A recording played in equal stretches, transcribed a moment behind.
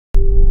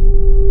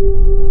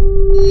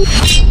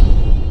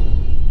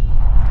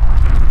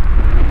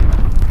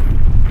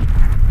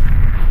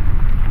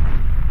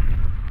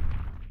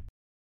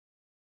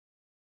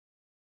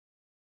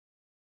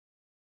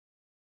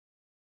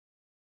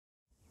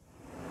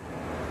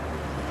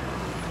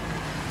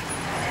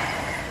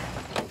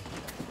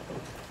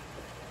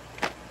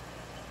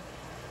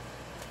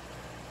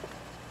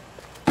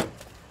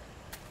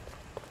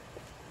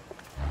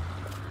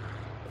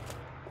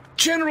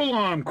General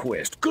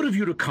Armquist, good of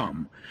you to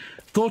come.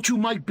 Thought you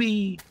might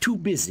be too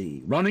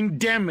busy running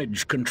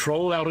damage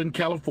control out in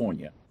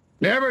California.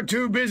 Never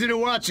too busy to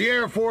watch the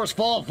Air Force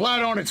fall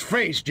flat on its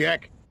face,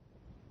 Jack.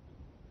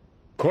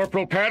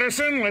 Corporal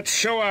Patterson, let's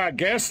show our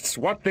guests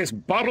what this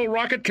bottle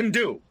rocket can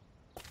do.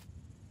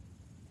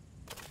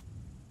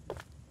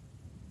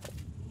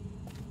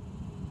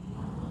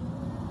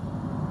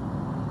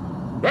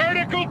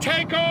 Vertical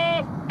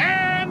takeoff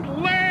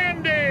and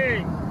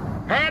landing!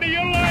 How do you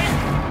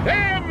like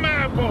them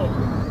apples?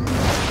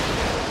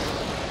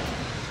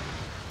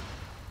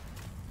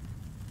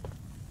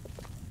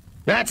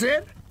 That's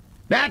it?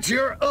 That's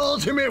your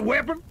ultimate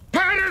weapon?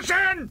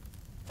 Patterson!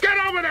 Get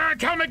over there and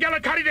tell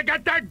McGillicuddy to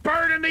get that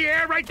bird in the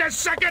air right this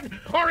second,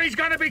 or he's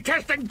gonna be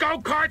testing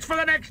go-karts for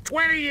the next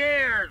 20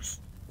 years!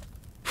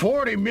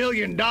 $40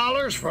 million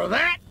for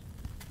that?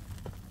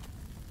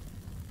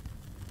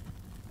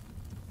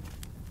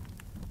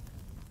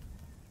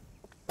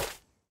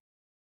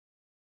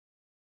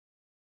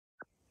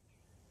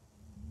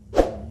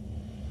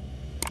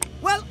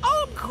 Well,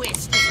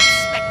 Armquist is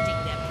expecting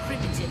their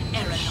primitive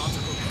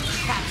aeronautical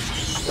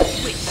contraption,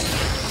 which will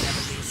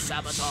never be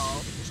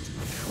sabotaged.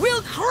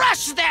 We'll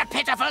crush their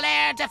pitiful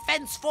air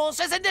defense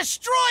forces and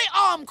destroy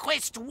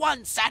Armquist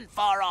once and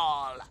for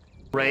all.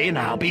 Ray and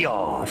I'll be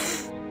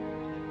off.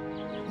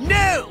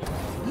 No!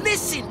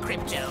 Listen,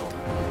 Crypto.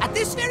 At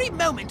this very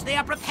moment, they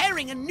are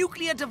preparing a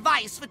nuclear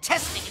device for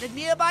testing at a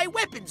nearby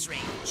weapons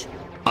range.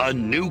 A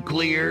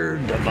nuclear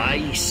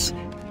device?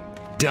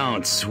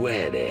 Don't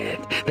sweat it.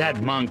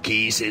 That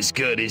monkey's as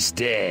good as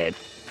dead.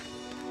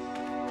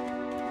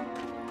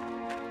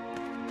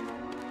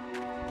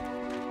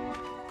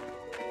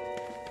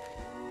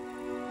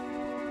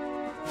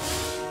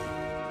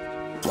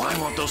 Why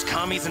won't those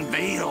commies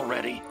invade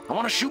already? I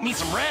want to shoot me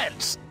some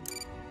Reds.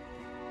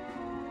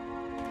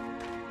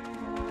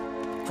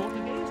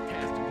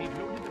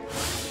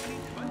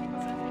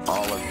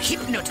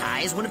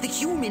 Hypnotize one of the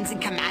humans and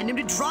command him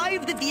to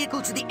drive the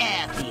vehicle to the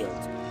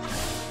airfield.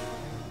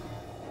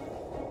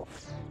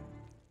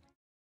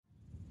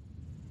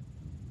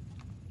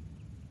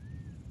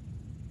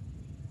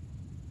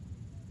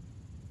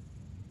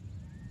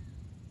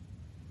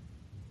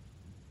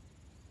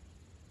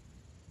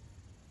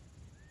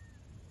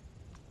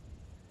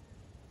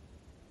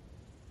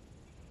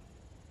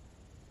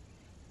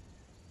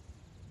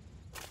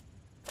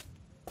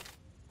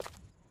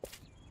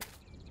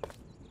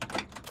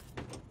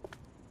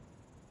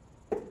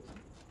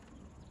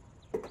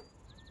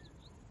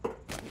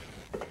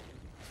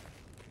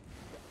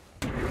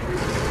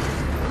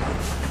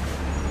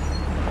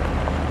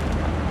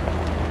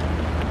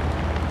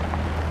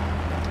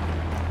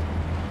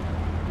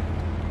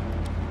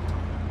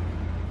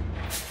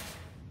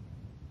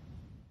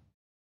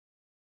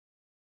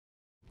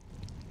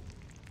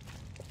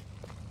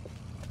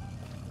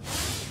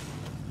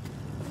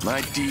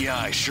 My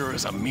DI sure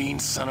is a mean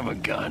son of a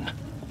gun.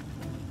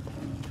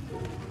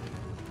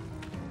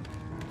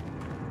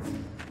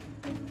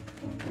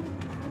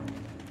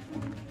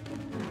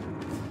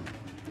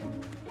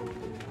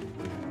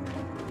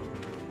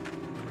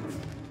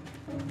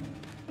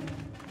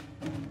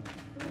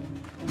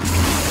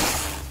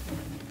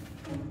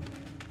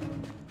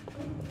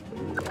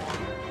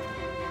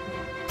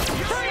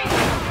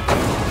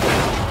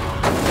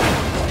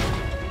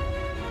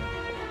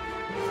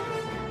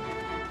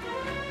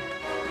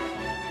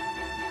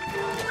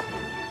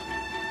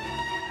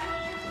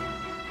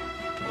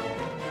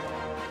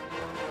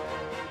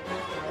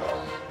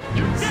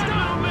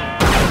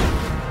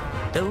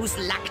 Those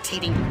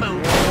lactating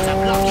bones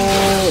are blocking the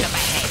road up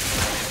ahead.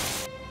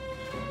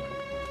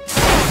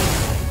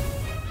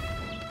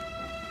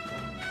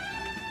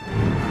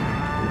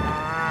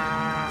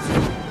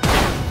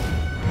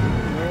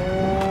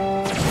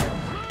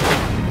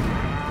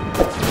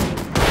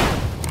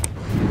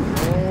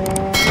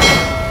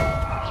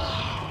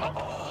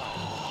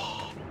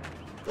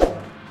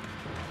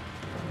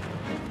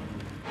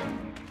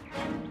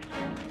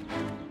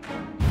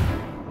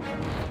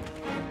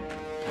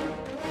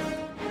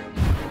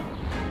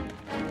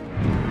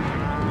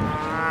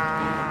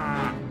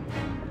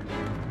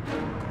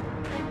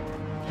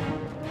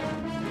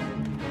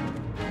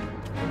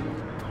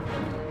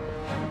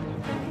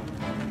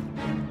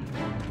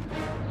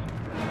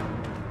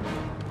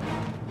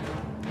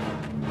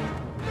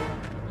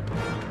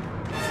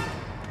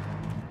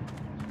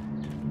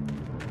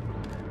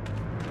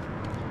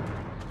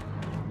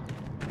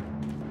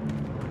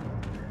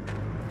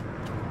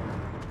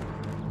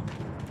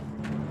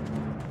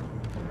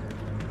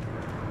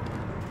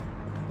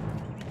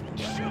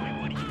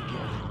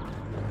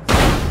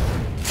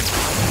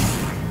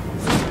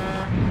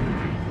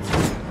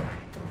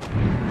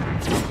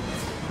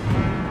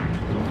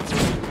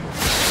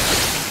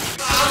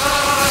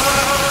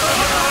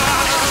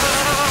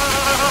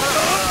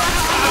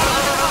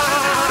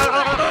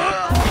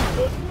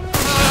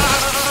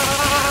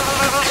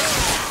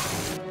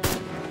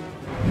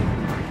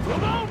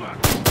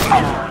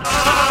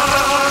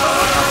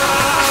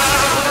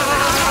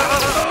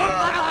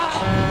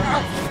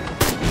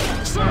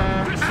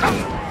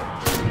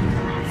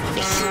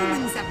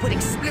 have put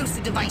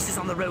explosive devices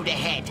on the road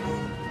ahead.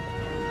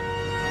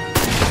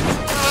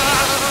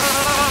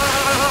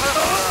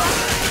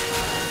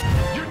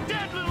 You're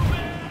dead, little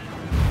man!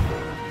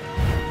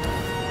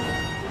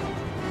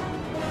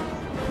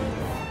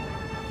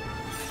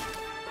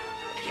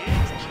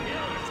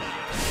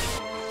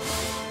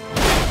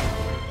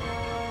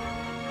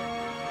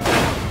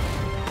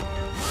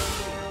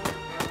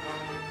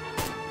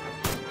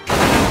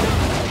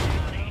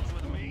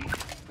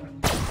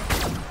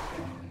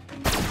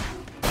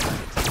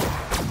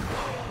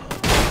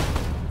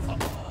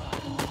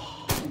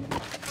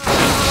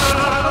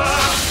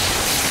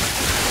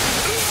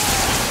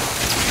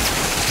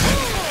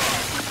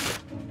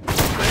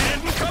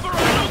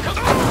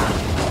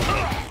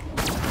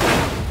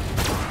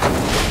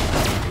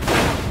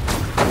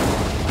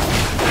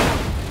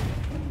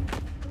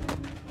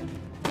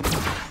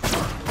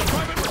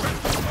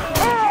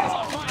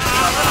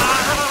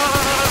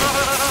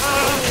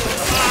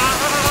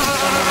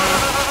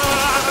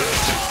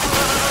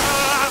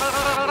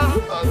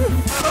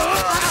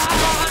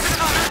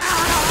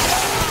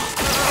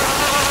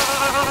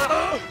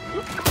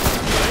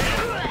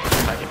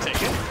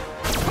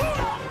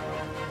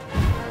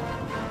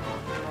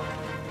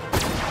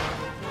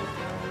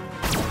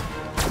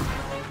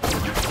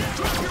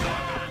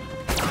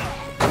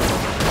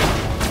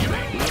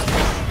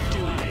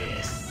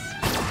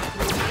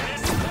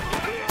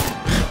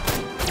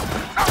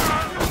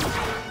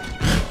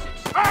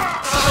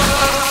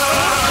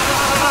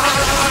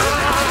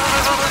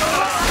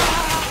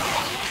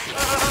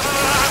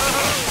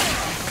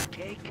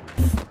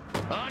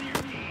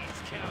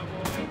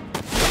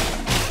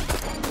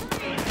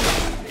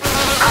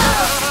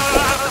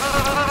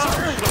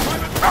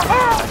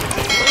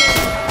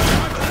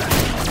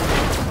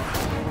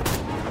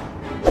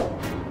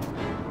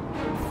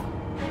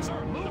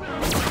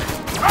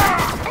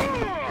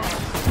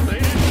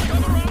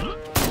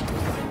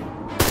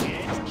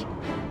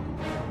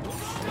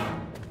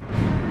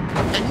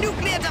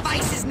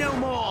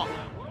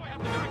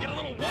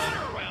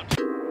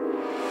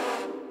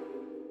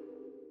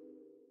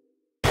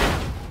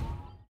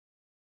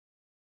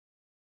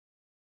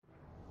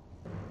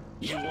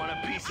 You want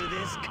a piece of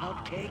this,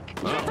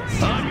 cupcake?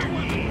 On your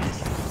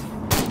knees.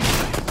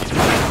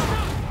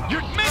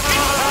 You're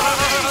making me!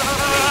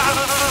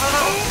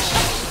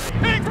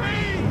 Hey,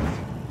 freeze!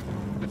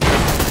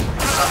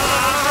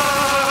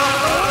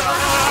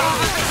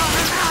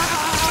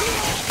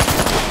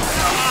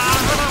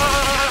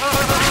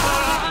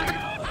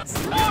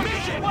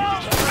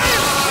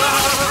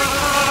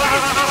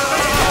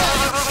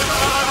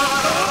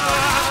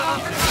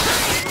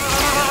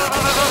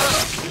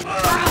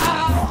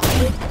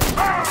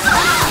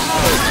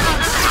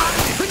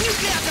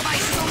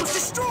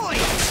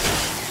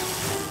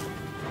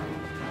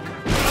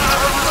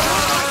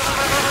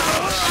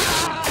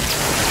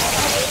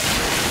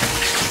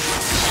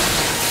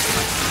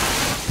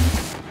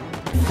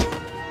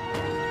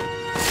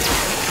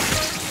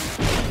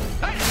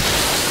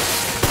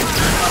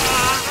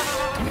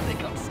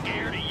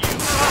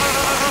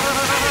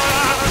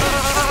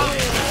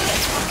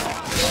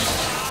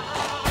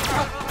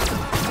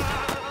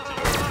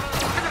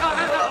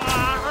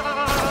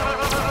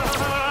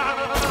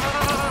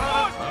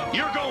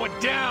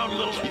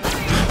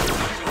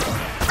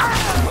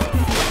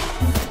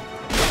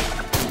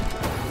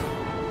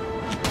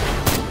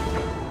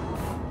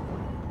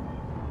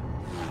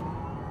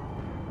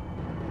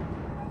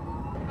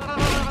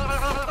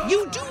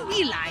 You do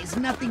realize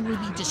nothing will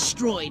be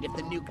destroyed if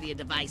the nuclear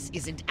device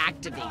isn't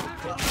activated.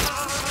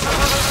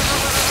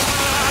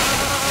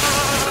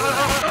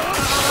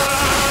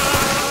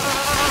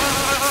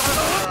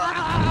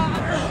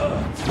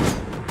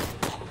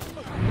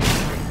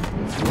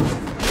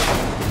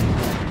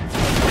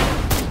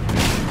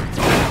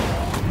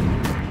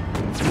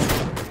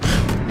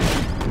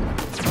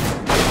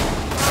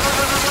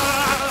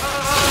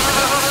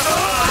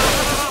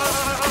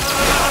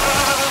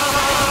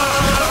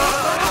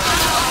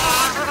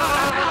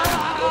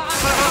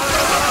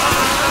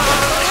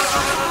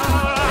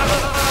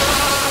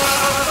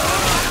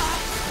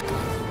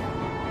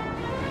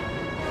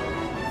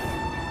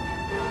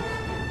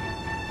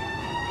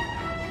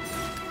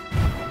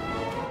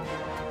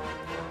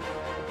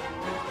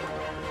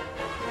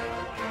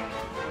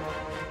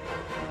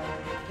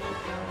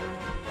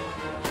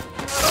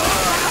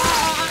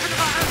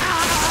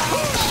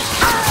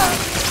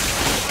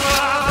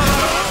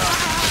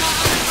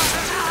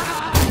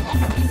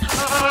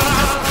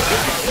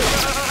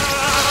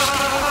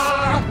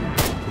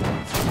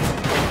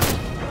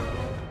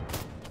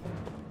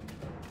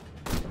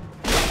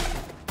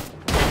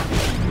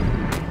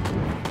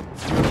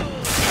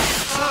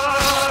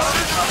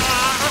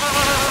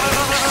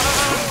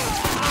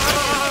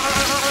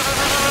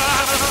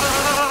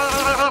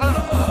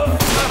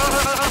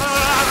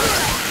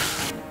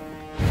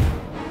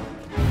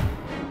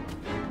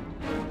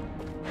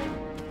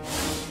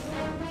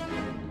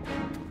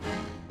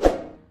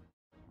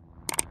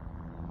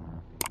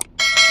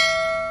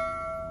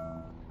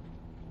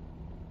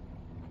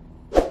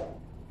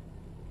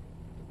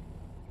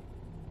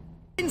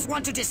 humans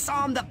want to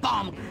disarm the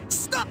bomb.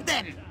 Stop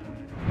them!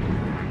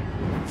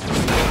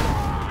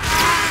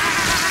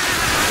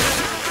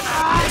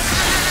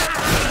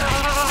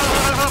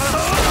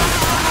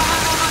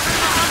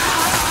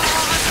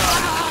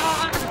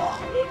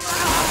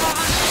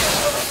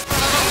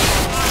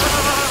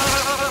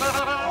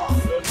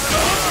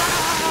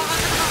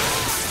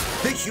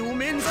 The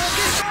humans are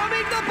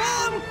disarming the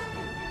bomb!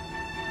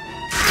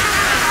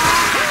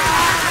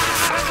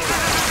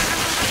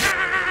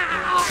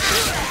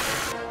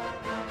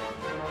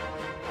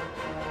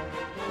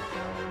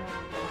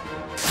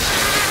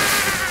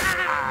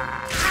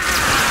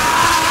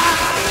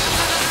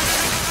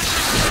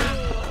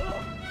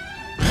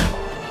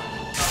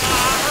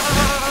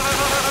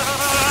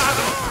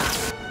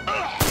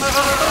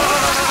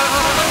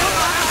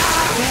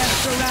 They're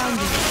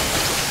surrounded.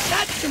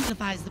 That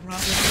simplifies the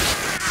problem.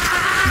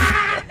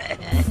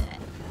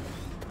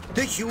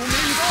 The humans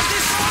are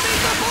disarming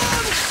the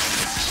bomb!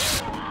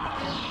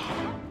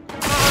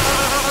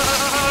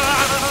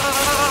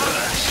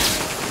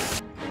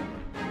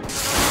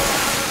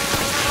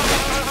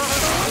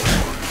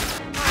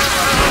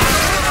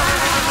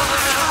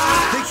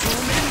 The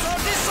humans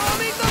are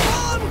disarming the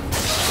bomb!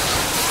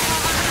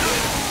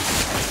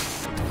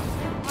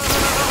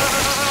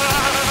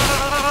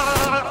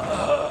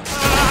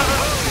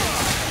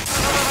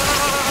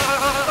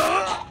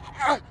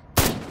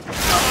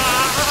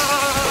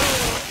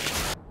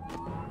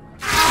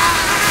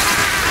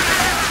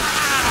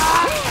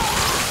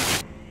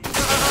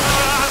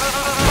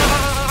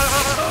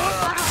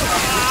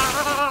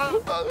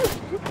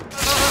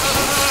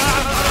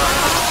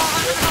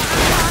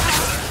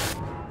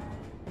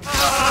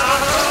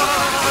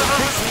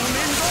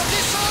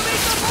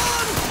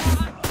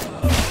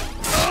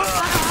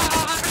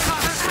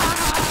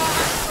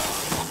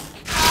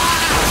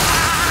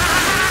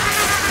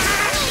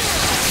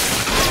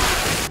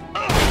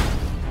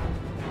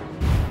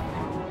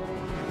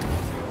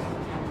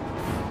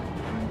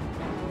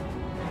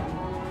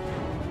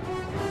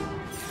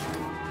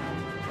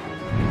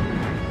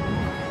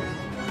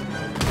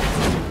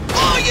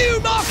 Are you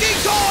marking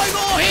time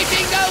or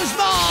hitting those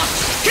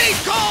marks? Keep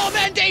calm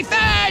and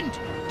defend!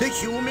 The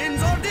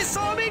humans are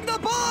disarming the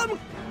bomb!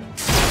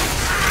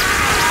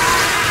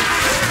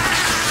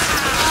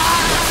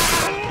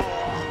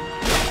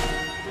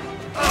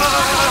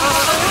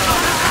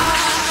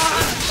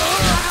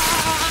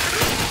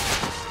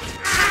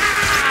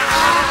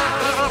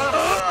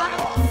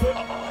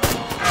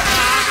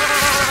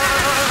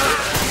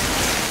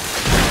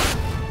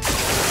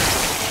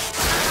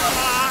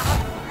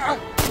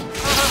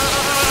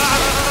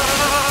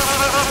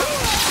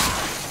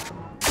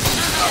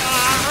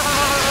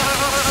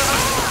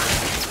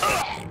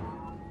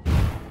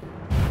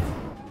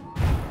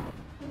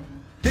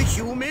 The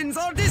humans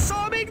are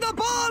disarming the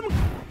bomb!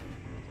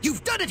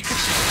 You've done it,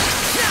 Christian!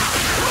 Now,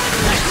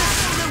 let the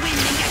solar wind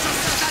and get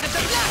yourself out of the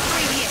blast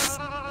radius!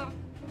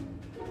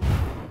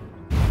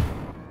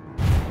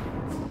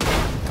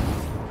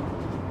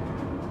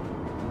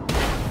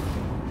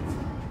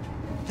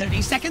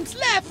 30 seconds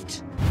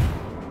left!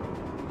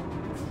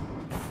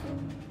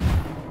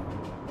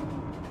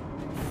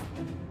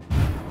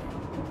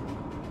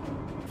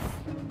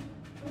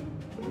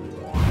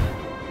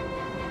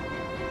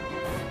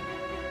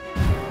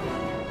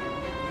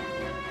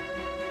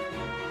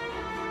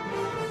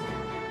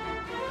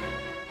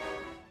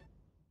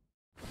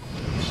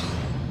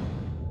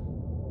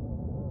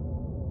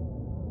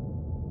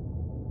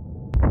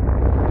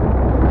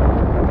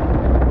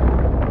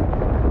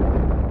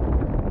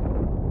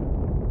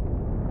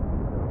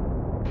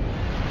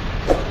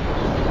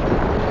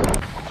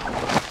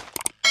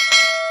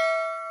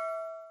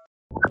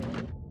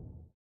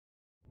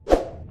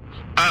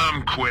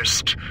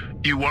 Quist,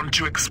 you want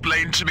to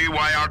explain to me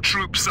why our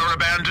troops are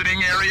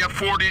abandoning Area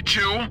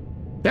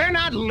 42? They're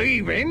not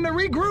leaving, they're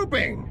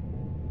regrouping.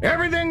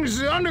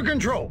 Everything's under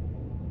control.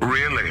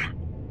 Really?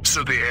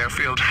 So the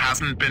airfield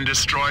hasn't been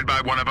destroyed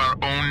by one of our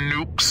own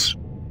nukes?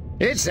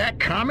 It's that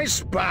commie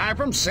spy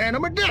from Santa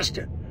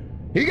Modesta.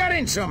 He got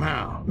in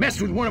somehow,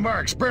 messed with one of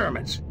our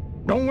experiments.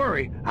 Don't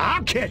worry,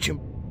 I'll catch him.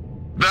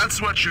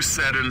 That's what you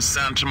said in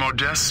Santa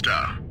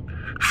Modesta.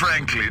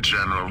 Frankly,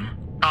 General,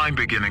 I'm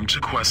beginning to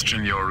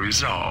question your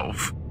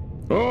resolve.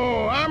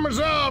 Oh, I'm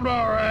resolved,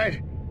 all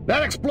right.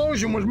 That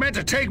explosion was meant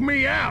to take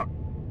me out.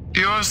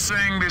 You're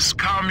saying this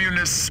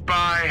communist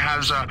spy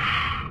has a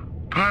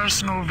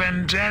personal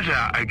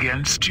vendetta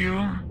against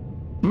you?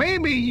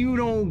 Maybe you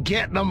don't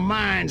get the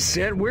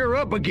mindset we're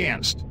up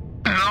against.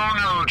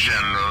 No,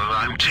 General.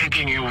 I'm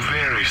taking you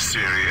very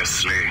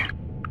seriously.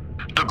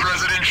 The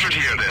President should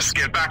hear this.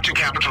 Get back to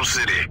Capital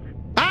City.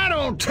 I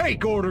don't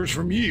take orders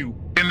from you.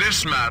 In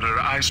this matter,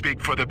 I speak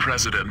for the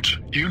President.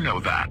 You know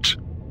that.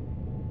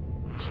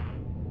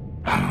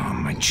 Oh,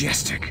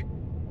 majestic.